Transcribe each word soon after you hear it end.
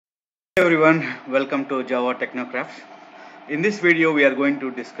Hey everyone, welcome to Java Technocrafts. In this video, we are going to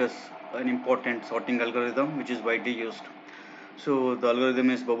discuss an important sorting algorithm which is widely used. So the algorithm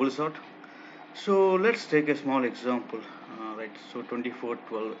is bubble sort. So let's take a small example. Right, so 24,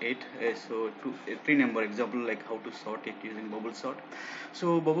 12, 8. A three number example like how to sort it using bubble sort.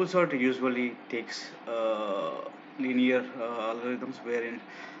 So bubble sort usually takes linear algorithms wherein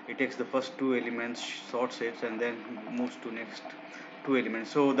it takes the first two elements, sorts it, and then moves to next two elements.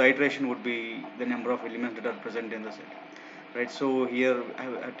 So the iteration would be the number of elements that are present in the set. Right, so here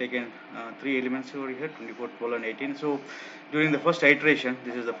I've taken three elements over here, 24, 12 and 18. So during the first iteration,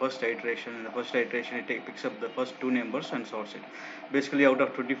 this is the first iteration. In the first iteration, picks up the first two numbers and sorts it. Basically, out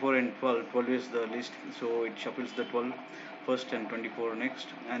of 24 and 12, 12 is the least, so it shuffles the 12 first and 24 next,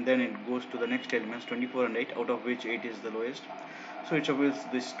 and then it goes to the next elements, 24 and 8, out of which 8 is the lowest. So it shuffles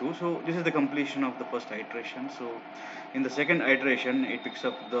this two. So this is the completion of the first iteration. So in the second iteration, it picks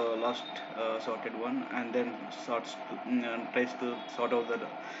up the last sorted one and then tries to sort out the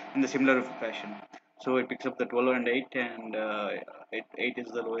in the similar fashion. So it picks up the 12 and 8, and 8 is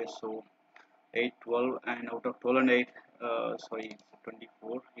the lowest. So 8, 12, and out of 12 and 8, sorry,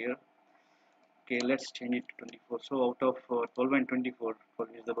 24 here. Okay, let's change it to 24. So out of 12 and 24, 12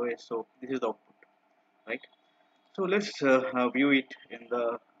 is the lowest. So this is the output, right? So let's view it in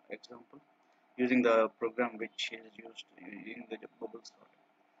the example using the program which is used in the bubble sort.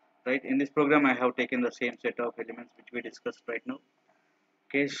 Right, in this program I have taken the same set of elements which we discussed right now.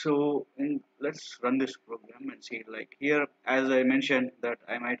 Okay, so let's run this program and see. Like here, as I mentioned, that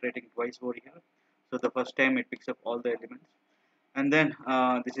I'm iterating twice over here. So the first time it picks up all the elements, and then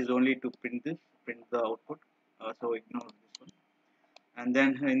this is only to print the output. So ignore this one. And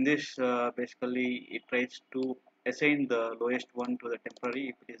then in this, basically it tries to assign the lowest one to the temporary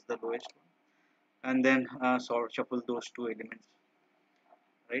if it is the lowest one, and then sort shuffle those two elements.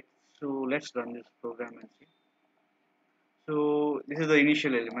 Right. So let's run this program and see. So this is the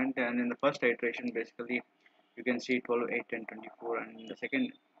initial element, and in the first iteration, basically, you can see 12, 8, and 24, and in the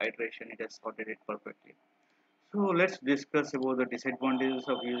second iteration, it has sorted it perfectly. So let's discuss about the disadvantages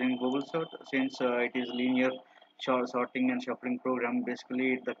of using bubble sort. Since it is linear sorting and shuffling program,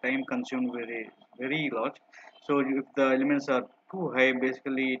 basically the time consumed very large. So if the elements are too high,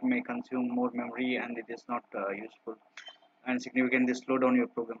 basically it may consume more memory and it is not useful and significantly slow down your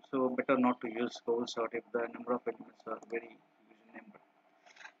program. So better not to use bubble sort if the number of elements are very huge number.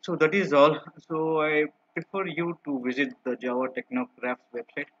 So that is all. So I prefer you to visit the Java Technocrafts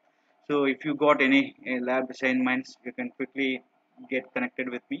website. So if you got any lab assignments, you can quickly get connected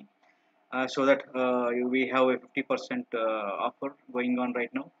with me, so that we have a 50% offer going on right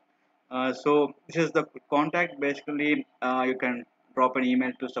now. So this is the contact. Basically, you can drop an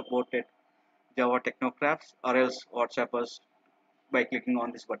email to support at Java Technocrafts or else WhatsApp us by clicking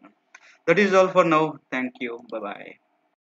on this button. That is all for now. Thank you. Bye bye.